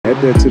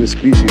Add that to the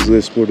species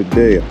list for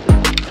today.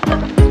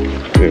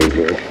 There we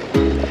go.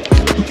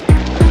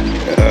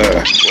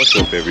 What's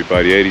up,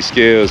 everybody? Eddy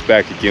Scalez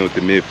back again with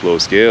the Mid-Flow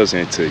Scales,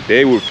 and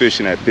today we're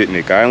fishing at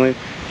Picnic Island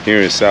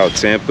here in South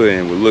Tampa,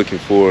 and we're looking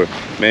for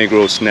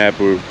mangrove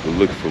snapper, we're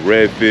looking for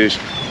redfish,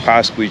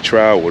 possibly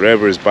trout,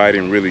 whatever is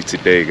biting really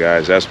today,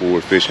 guys. That's what we're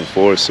fishing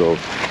for. So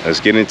let's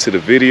get into the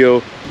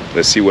video.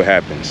 Let's see what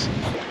happens.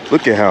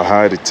 Look at how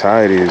high the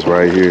tide is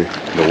right here.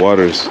 The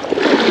water's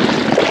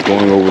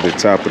going over the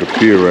top of the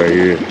pier right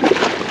here.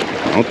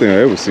 I don't think I've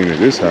ever seen it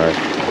this high.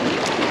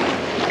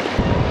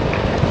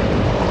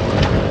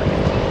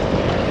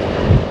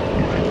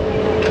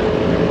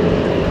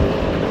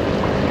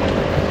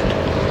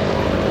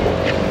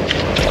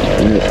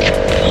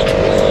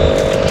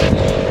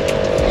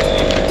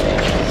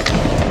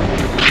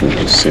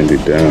 Send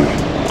it down.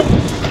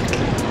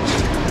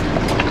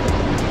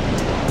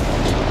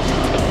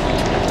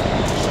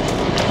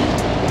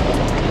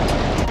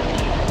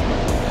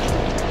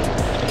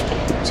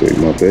 Take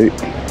my bait.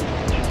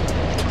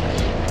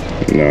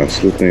 Nah, I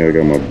still think I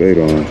got my bait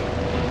on.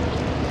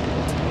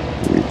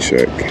 Let me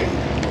check.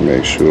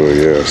 Make sure,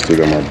 yeah, I still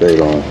got my bait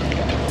on.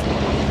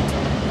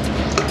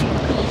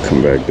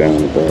 Come back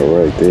down about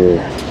right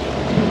there.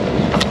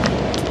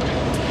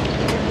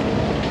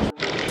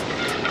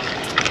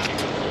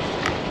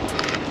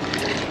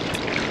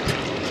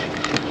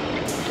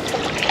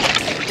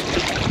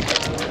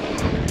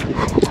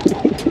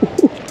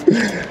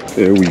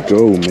 There we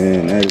go,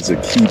 man. That is a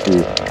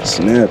keeper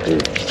snapper.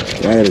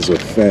 That is a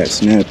fat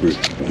snapper.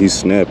 He's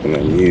snapping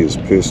at me. He is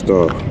pissed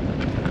off.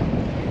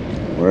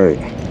 Right.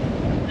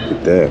 Look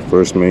at that.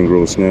 First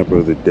mangrove snapper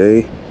of the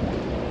day.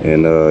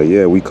 And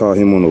yeah, we caught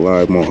him on the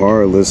live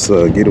mojarra. Let's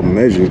get him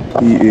measured.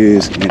 He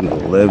is an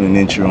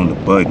 11-incher on the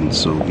button.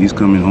 So he's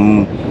coming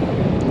home.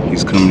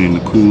 He's coming in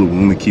the cooler. We're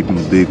only keeping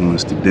the big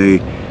ones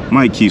today.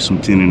 Might keep some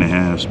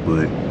 10.5s,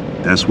 but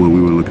that's what we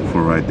were looking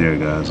for right there,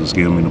 guys. Let's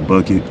get him in the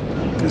bucket.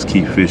 Let's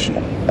keep fishing.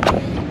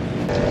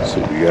 So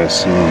we got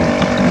some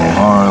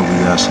mojarra,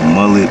 we got some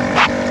mullet,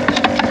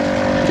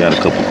 we got a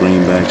couple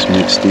greenbacks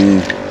mixed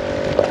in.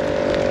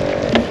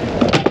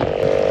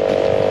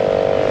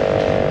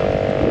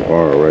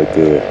 Mojarra right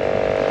there.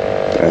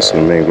 That's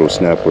the mangrove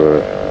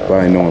snapper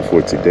biting on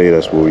for today.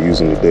 That's what we're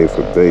using today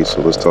for bait. So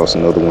let's toss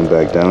another one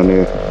back down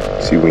there,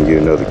 see if we can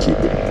get another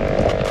keeper.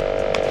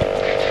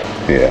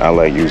 Yeah, I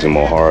like using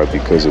mojarra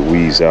because it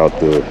weeds out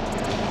the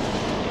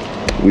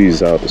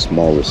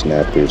smaller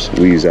snappers,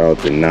 weeds out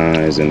the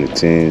 9s and the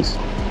 10s.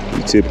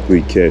 You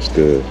typically catch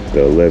the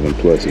 11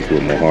 pluses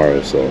with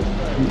mojarra, so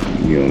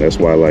you know that's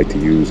why I like to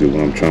use it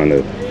when I'm trying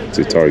to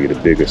target a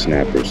bigger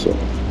snapper. So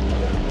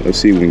let's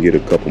see if we can get a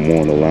couple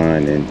more on the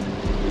line and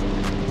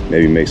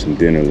maybe make some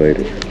dinner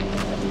later.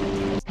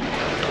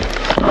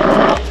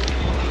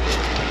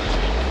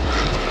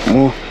 Come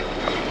on.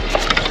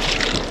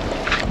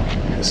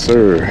 Yes,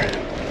 sir.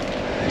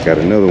 Got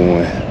another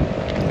one.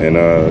 And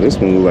this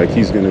one looks like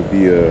he's gonna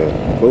be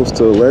close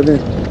to 11,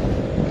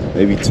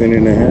 maybe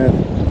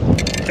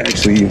 10.5.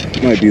 Actually,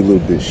 he might be a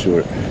little bit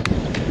short.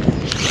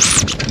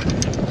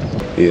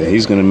 Yeah,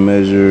 he's gonna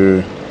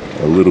measure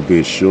a little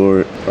bit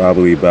short,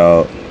 probably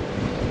about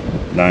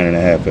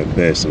 9.5 at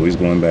best. So he's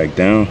going back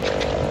down.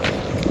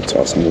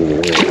 Toss him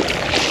over there.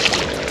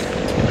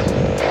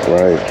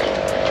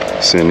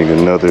 Right, sending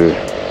another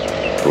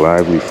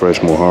lively fresh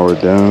mojarra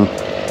down.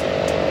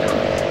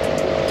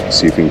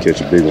 See if we can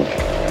catch a big one.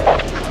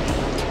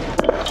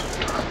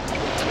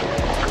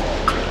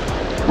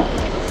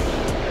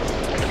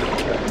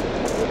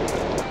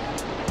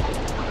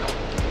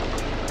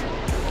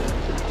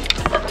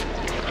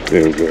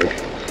 There we go.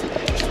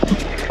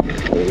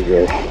 There we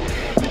go.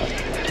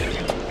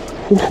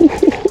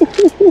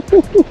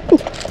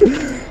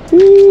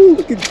 Ooh,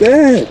 look at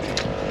that.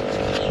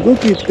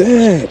 Look at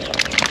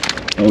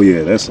that. Oh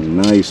yeah, that's a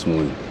nice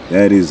one.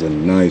 That is a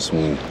nice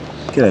one.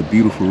 Look at that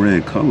beautiful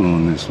red color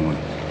on this one.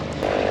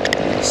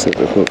 Set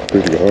the hook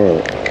pretty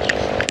hard.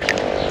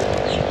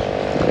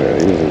 Yeah,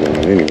 he wasn't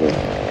going anywhere.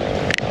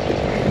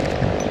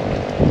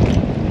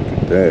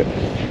 Look at that.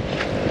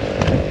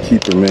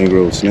 Keeper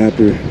mangrove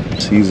snapper.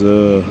 He's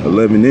a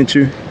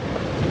 11-incher.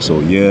 So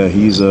yeah,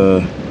 he's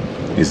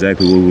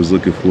exactly what we was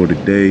looking for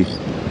today.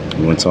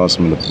 I'm gonna toss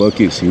him in the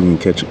bucket, see if we can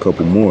catch a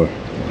couple more.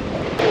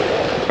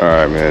 All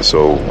right, man,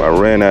 so I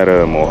ran out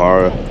of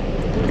mojarra.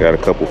 Got a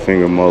couple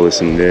finger mullets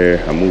in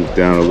there. I moved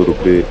down a little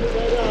bit.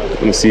 I'm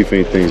gonna see if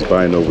anything's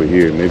biting over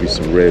here. Maybe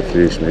some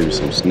redfish, maybe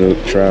some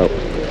snook, trout,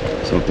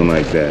 something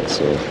like that.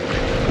 So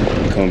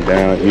come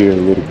down here a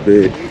little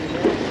bit.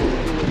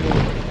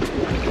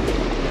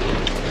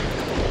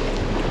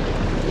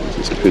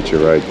 Picture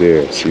right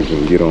there, see if we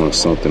can get on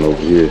something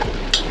over here.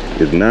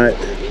 If not,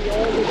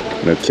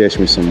 I'm gonna catch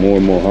me some more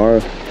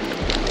mojarra,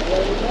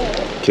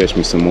 catch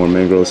me some more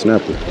mangrove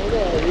snapper.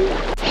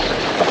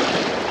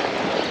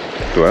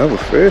 Do I have a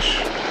fish?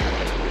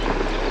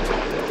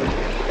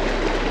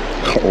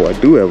 Oh, I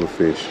do have a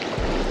fish.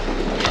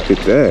 Look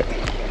at that.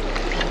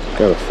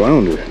 Got a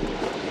flounder.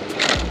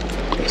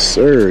 Yes,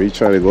 sir. He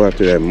tried to go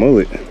after that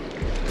mullet.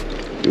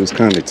 It was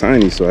kind of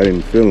tiny, so I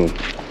didn't feel him.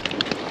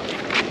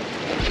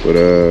 But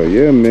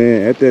yeah,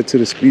 man, add that to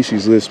the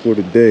species list for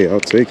today. I'll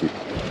take it.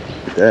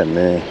 Look at that,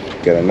 man.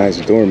 Got a nice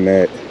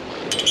doormat.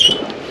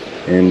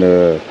 And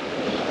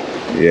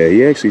yeah,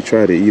 he actually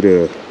tried to eat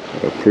a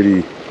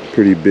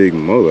pretty big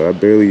mullet. I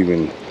barely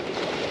even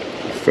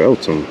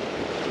felt him.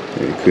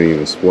 And he couldn't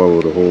even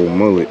swallow the whole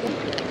mullet.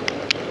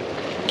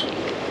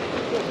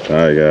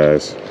 Alright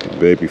guys,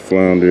 baby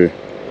flounder.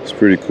 It's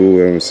pretty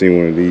cool. I haven't seen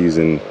one of these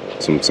in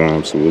some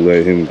time, so we'll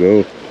let him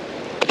go.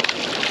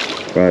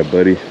 Bye,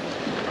 buddy.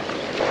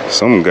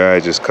 Some guy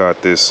just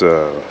caught this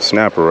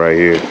snapper right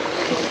here.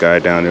 Guy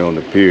down there on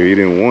the pier, he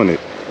didn't want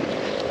it.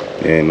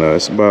 And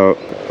it's about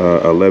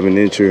 11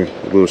 incher,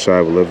 a little shy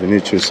of 11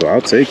 inches, so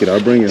I'll take it. I'll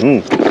bring it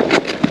home.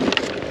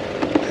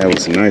 Have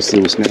us a nice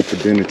little snapper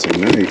dinner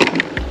tonight.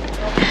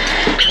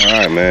 All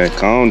right, man,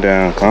 calm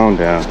down, calm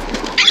down.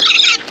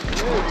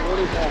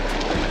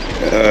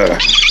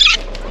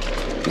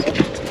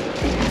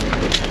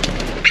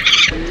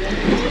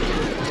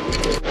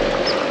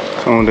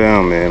 Calm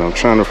down, man. I'm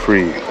trying to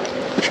free you.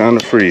 Trying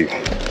to free you.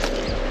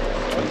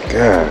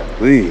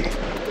 Golly.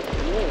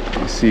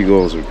 These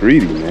seagulls are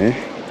greedy, man.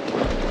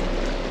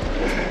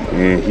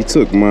 And he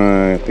took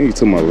my, I think he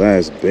took my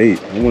last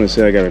bait. I want to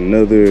say I got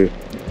another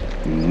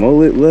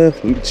mullet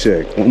left. Let me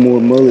check. One more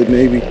mullet,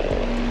 maybe.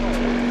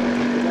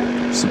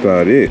 That's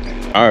about it.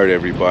 All right,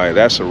 everybody.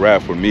 That's a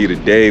wrap for me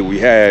today. We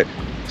had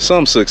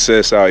some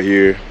success out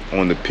here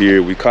on the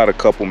pier. We caught a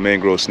couple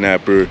mangrove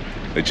snapper.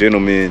 A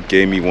gentleman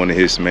gave me one of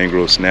his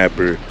mangrove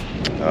snapper.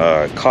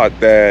 Caught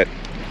that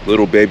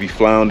little baby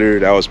flounder.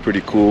 That was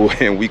pretty cool.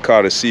 And we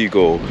caught a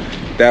seagull.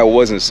 That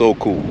wasn't so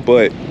cool,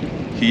 but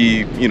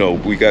he, you know,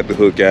 we got the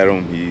hook at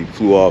him. He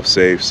flew off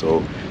safe.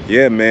 So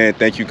yeah, man,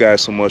 thank you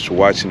guys so much for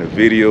watching the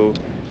video.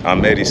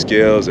 I'm Eddy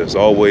Scalez. As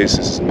always,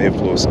 this is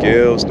Midflow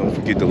Scalez. Don't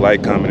forget to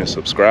like, comment, and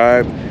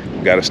subscribe.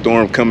 We got a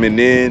storm coming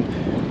in,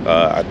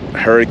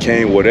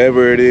 hurricane,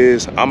 whatever it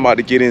is. I'm about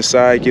to get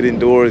inside, get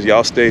indoors.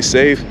 Y'all stay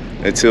safe.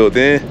 Until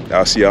then,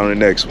 I'll see y'all on the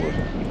next one.